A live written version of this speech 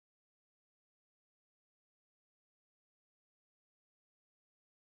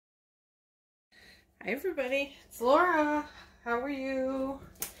Hi everybody, it's Laura. How are you?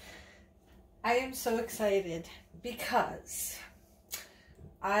 I am so excited because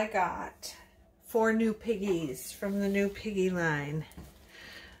I got 4 new piggies from the new Piggy line.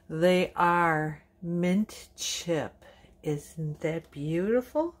 They are mint chip. Isn't that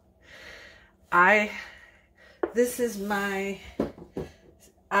beautiful? This is I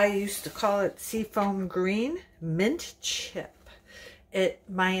used to call it seafoam green mint chip.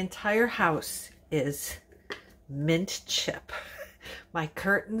 My entire house is mint chip. My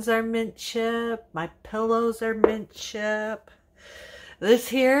curtains are mint chip. My pillows are mint chip. This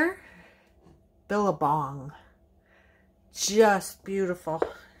here, Billabong. Just beautiful.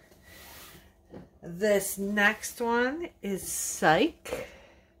 This next one is Psyche.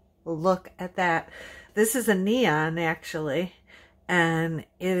 Look at that. This is a neon actually, and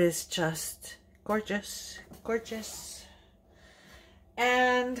it is just gorgeous, gorgeous.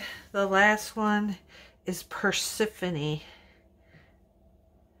 And the last one is Persephone.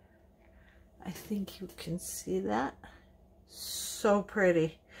 I think you can see that. So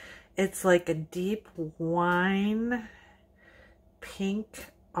pretty. It's like a deep wine pink.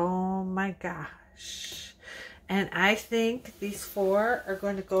 Oh my gosh. And I think these 4 are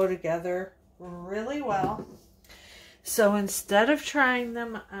going to go together really well. So instead of trying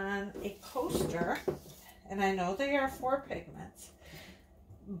them on a coaster, and I know they are 4 pigments,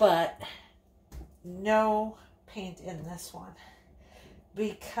 but no paint in this one,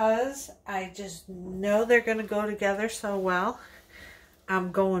 because I just know they're going to go together so well.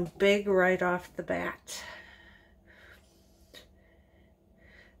 I'm going big right off the bat.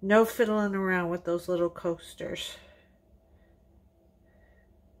 No fiddling around with those little coasters.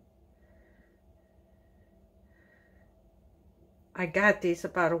 I got these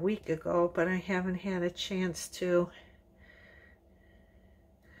about a week ago, but I haven't had a chance to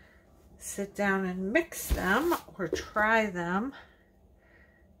sit down and mix them or try them.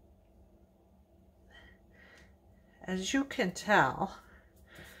 As you can tell,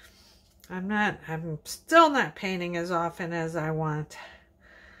 I'm still not painting as often as I want.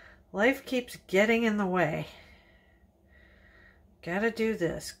 Life keeps getting in the way. Gotta do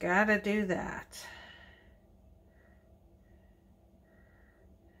this, gotta do that.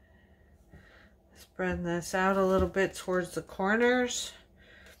 Spread this out a little bit towards the corners,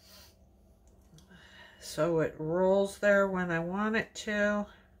 so it rolls there when I want it to.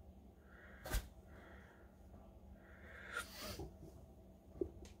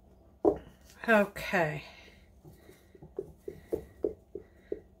 Okay.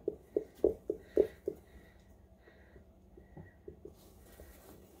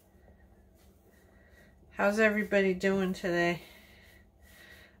 How's everybody doing today?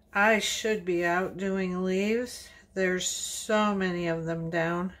 I should be out doing leaves. There's so many of them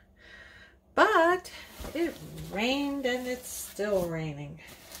down. But it rained and it's still raining.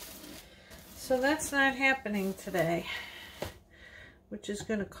 So that's not happening today, which is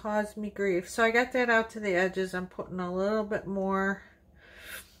going to cause me grief. So I got that out to the edges. I'm putting a little bit more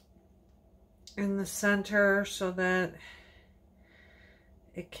in the center so that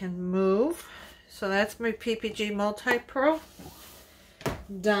it can move. So that's my PPG Multi-Pro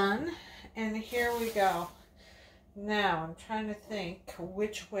done. And here we go. Now I'm trying to think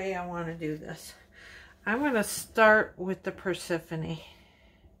which way I want to do this. I'm going to start with the Persephone.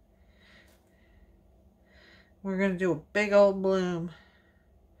 We're going to do a big old bloom.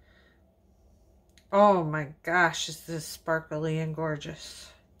 Oh my gosh, is this sparkly and gorgeous.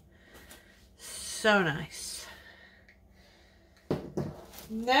 So nice.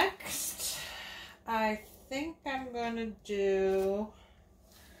 Next, I think I'm going to do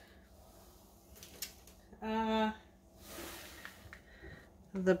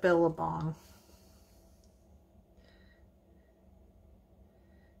the Billabong.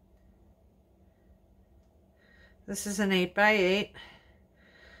 This is an 8x8,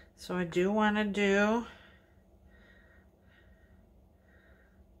 so I do want to do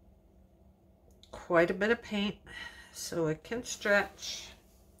quite a bit of paint so it can stretch.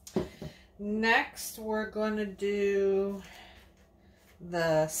 Next, we're going to do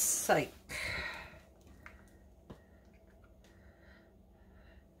the Psyche.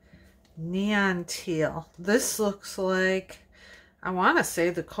 Neon teal. This looks like, I want to say,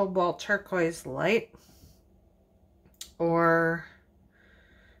 the cobalt turquoise light, or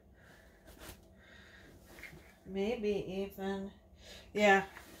maybe even, yeah,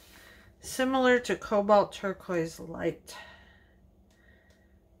 similar to cobalt turquoise light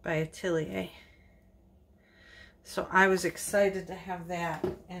by Atelier. So I was excited to have that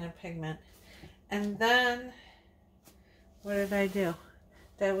in a pigment. And then, what did I do?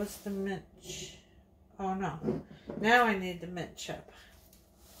 That was the mint Oh no. Now I need the mint chip.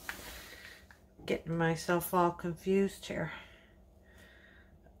 Getting myself all confused here.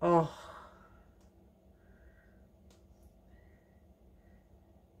 Oh.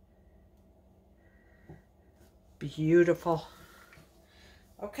 Beautiful.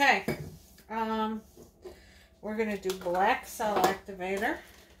 Okay. We're going to do black cell activator.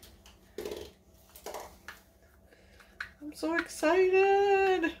 I'm so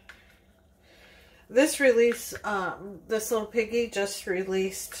excited. This release, this little Piggy just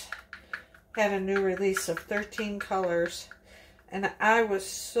released, had a new release of 13 colors. And I was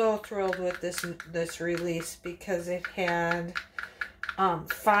so thrilled with this release because it had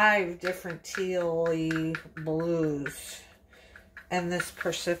 5 different teal-y blues. And this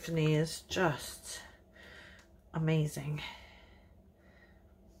Persephone is just amazing.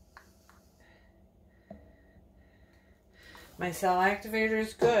 My cell activator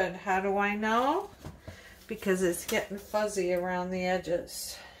is good. How do I know? Because it's getting fuzzy around the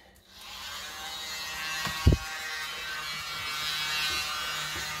edges.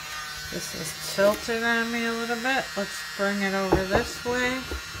 This is tilted on me a little bit. Let's bring it over this way.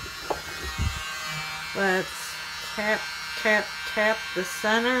 Let's tap, tap, tap the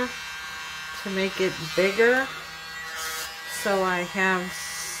center to make it bigger so I have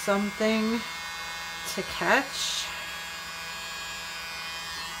something to catch.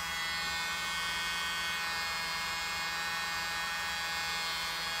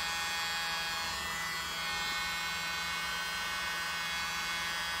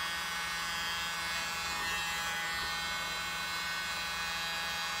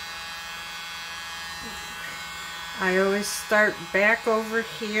 I always start back over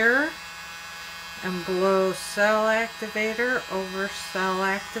here and blow cell activator over cell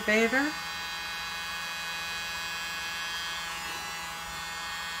activator.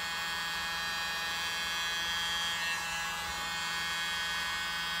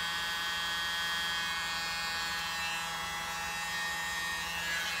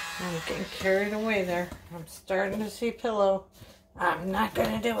 I'm getting carried away there. I'm starting to see pillow. I'm not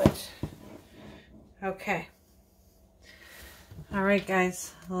going to do it. Okay. All right,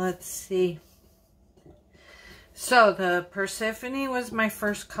 guys, let's see. So the Persephone was my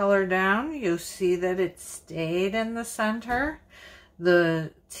first color down. You see that it stayed in the center.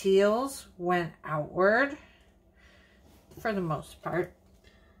 The teals went outward for the most part.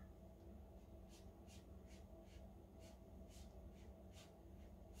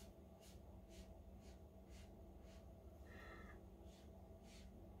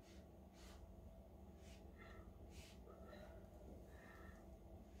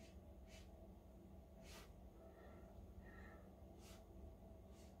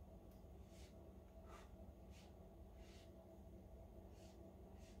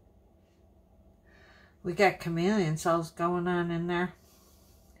 We got chameleon cells going on in there.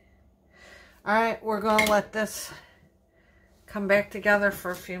 All right, we're going to let this come back together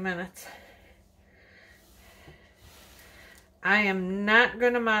for a few minutes. I am not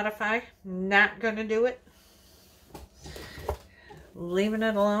going to modify, not going to do it. Leaving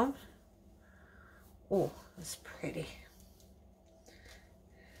it alone. Oh, that's pretty.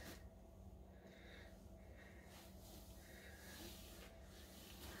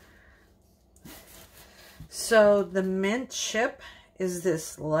 So the mint chip is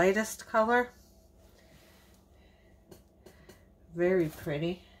this lightest color. Very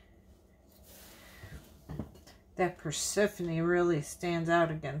pretty. That Persephone really stands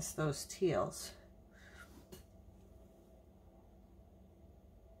out against those teals.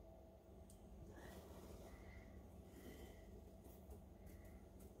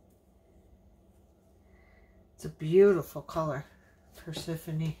 It's a beautiful color,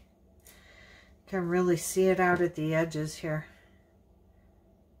 Persephone. Can really see it out at the edges here.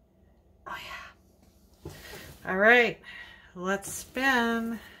 Oh yeah. All right, let's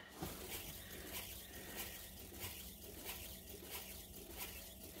spin.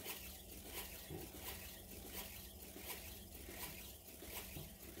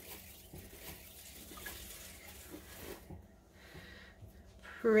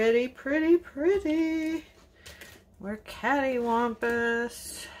 Pretty, pretty, pretty. We're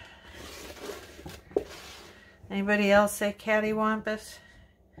cattywampus. Anybody else say cattywampus?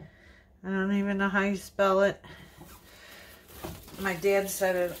 I don't even know how you spell it. My dad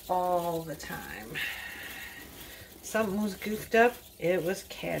said it all the time. Something was goofed up, it was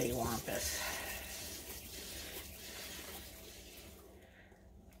cattywampus.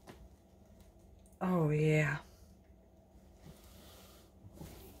 Oh yeah.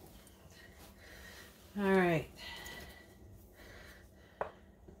 All right.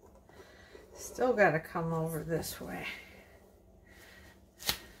 Still got to come over this way.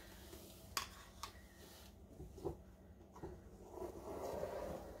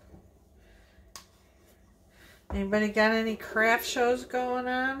 Anybody got any craft shows going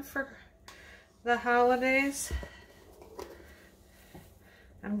on for the holidays?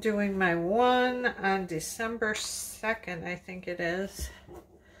 I'm doing my one on December 2nd, I think it is.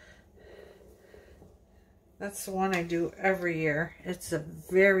 That's the one I do every year. It's a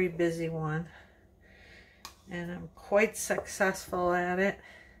very busy one. And I'm quite successful at it.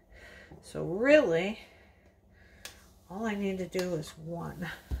 So really, all I need to do is one.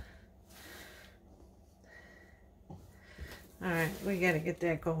 Alright, we gotta get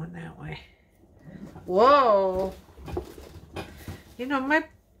that going that way. Whoa! You know, my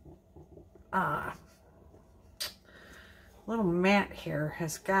little mat here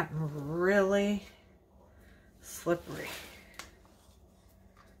has gotten really slippery.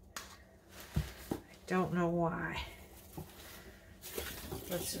 I don't know why.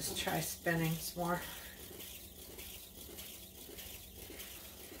 Let's just try spinning some more.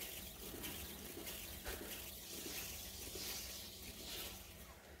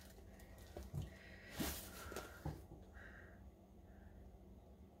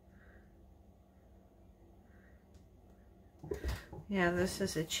 Yeah, this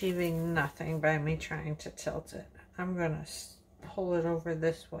is achieving nothing by me trying to tilt it. I'm going to pull it over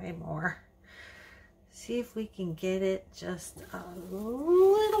this way more. See if we can get it just a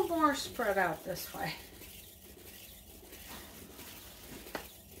little more spread out this way.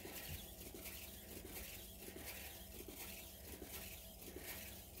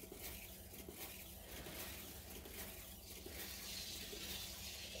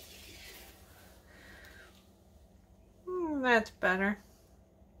 That's better.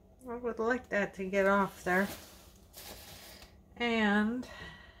 I would like that to get off there. And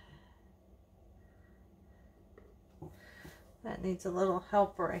that needs a little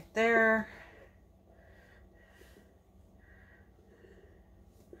help right there.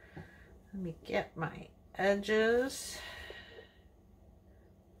 Let me get my edges.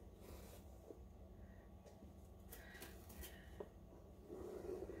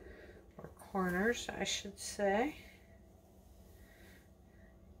 Or corners, I should say.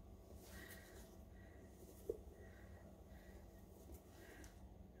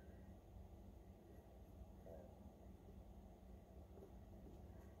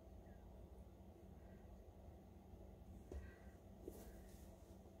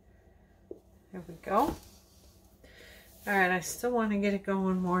 There we go. All right, I still want to get it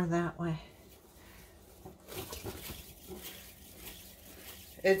going more that way.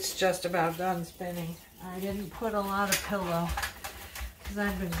 It's just about done spinning. I didn't put a lot of pillow because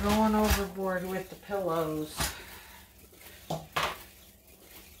I've been going overboard with the pillows.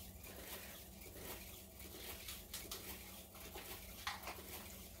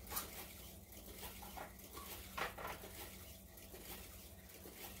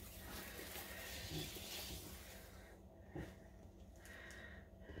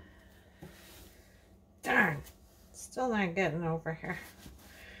 Darn, still not getting over here.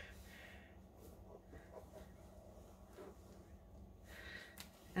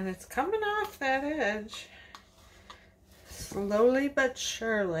 And it's coming off that edge. Slowly but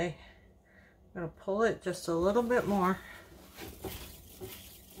surely. I'm going to pull it just a little bit more.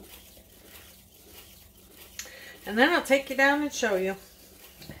 And then I'll take you down and show you.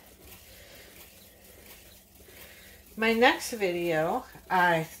 My next video,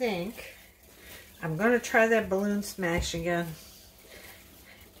 I think, I'm going to try that balloon smash again.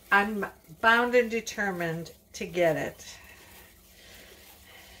 I'm bound and determined to get it.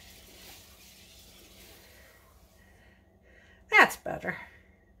 That's better.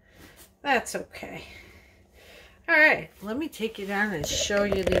 That's okay. All right, let me take you down and show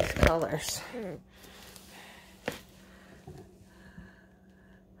you these colors.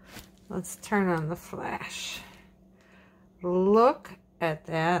 Let's turn on the flash. Look at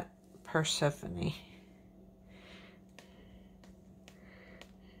that Persephone.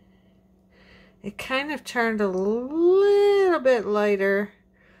 It kind of turned a little bit lighter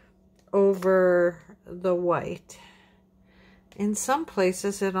over the white. In some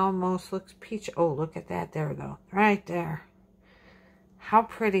places it almost looks peach. Oh, look at that there though. Right there. How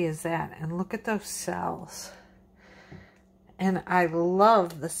pretty is that? And look at those cells. And I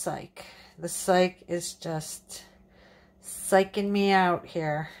love the Psyche. The Psyche is just psyching me out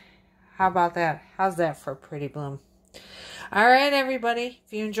here. How about that? How's that for a pretty bloom? All right, everybody.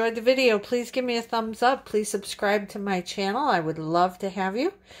 If you enjoyed the video, please give me a thumbs up. Please subscribe to my channel. I would love to have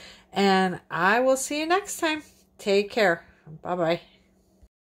you. And I will see you next time. Take care. Bye-bye.